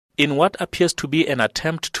In what appears to be an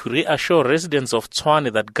attempt to reassure residents of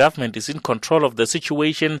Tshwane that government is in control of the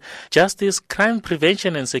situation, Justice, Crime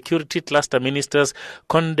Prevention and Security Cluster Ministers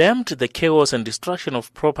condemned the chaos and destruction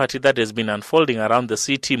of property that has been unfolding around the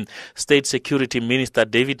city. State Security Minister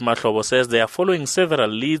David Mahlobo says they are following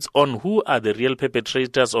several leads on who are the real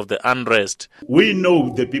perpetrators of the unrest. We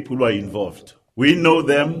know the people who are involved. We know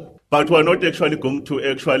them, but we are not actually going to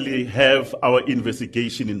have our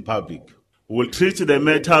investigation in public. We will treat the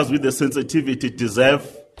matters with the sensitivity it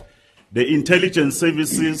deserves. The intelligence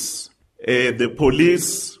services, the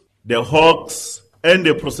police, the Hawks, and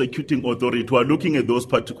the prosecuting authority who are looking at those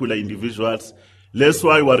particular individuals. That's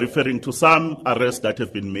why we're referring to some arrests that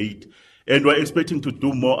have been made, and we're expecting to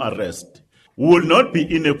do more arrests. We will not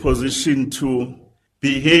be in a position to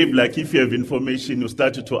behave like if you have information, you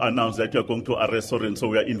started to announce that you're going to arrest so and so,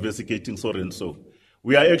 we are investigating so and so.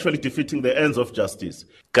 We are actually defeating the ends of justice.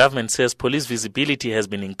 Government says police visibility has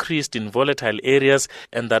been increased in volatile areas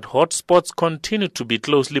and that hotspots continue to be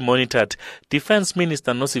closely monitored. Defense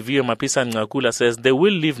Minister Nosiviwe Mapisa-Nqakula says they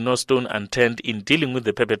will leave no stone unturned in dealing with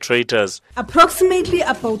the perpetrators. Approximately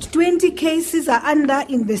about 20 cases are under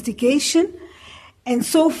investigation, and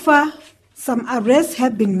so far some arrests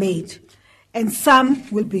have been made and some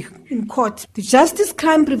will be in court. The Justice,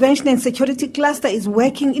 Crime Prevention and Security Cluster is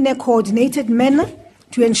working in a coordinated manner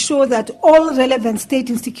to ensure that all relevant state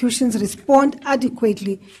institutions respond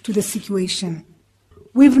adequately to the situation.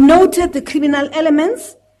 We've noted the criminal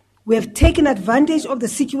elements. We have taken advantage of the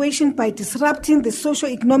situation by disrupting the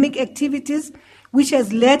socio-economic activities, which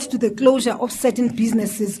has led to the closure of certain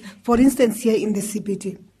businesses, for instance here in the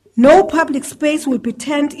CBD. No public space will be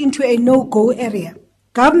turned into a no-go area.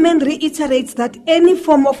 Government reiterates that any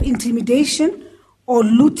form of intimidation or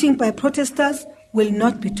looting by protesters will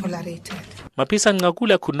not be tolerated.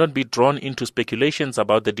 Mapisa-Nqakula could not be drawn into speculations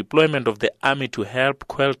about the deployment of the army to help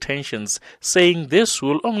quell tensions, saying this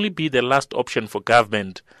will only be the last option for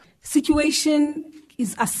government. Situation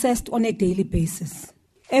is assessed on a daily basis.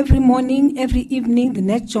 Every morning, every evening, the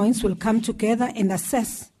net joints will come together and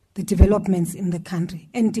assess the developments in the country.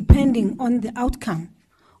 And depending on the outcome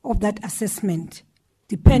of that assessment,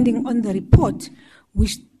 depending on the report,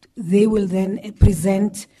 which they will then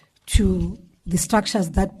present to the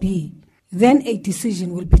structures that be, then a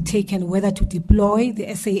decision will be taken whether to deploy the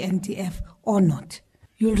SANDF or not.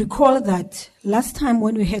 You'll recall that last time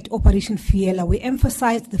when we had Operation Fiela, we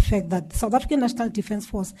emphasized the fact that the South African National Defence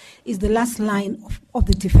Force is the last line of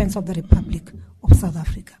the defence of the Republic of South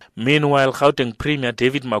Africa. Meanwhile, Gauteng Premier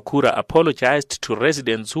David Makhura apologized to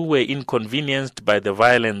residents who were inconvenienced by the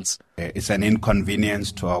violence. It's an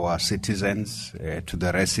inconvenience to our citizens, to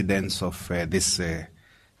the residents of this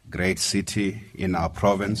great city in our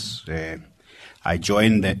province. I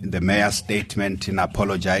joined the mayor's statement in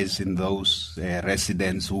apologizing those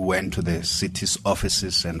residents who went to the city's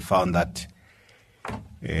offices and found that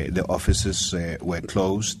the offices were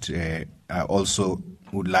closed. I also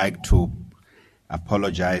would like to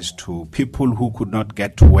apologize to people who could not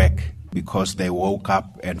get to work because they woke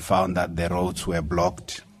up and found that the roads were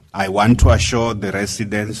blocked. I want to assure the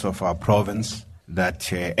residents of our province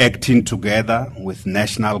that acting together with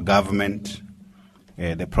national government,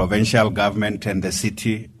 the provincial government and the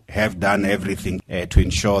city have done everything to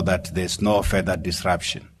ensure that there's no further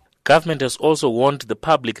disruption. Government has also warned the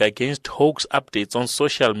public against hoax updates on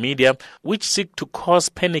social media which seek to cause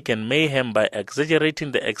panic and mayhem by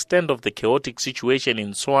exaggerating the extent of the chaotic situation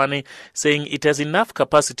in Tshwane, saying it has enough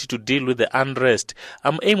capacity to deal with the unrest.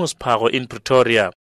 I'm Amos Paro in Pretoria.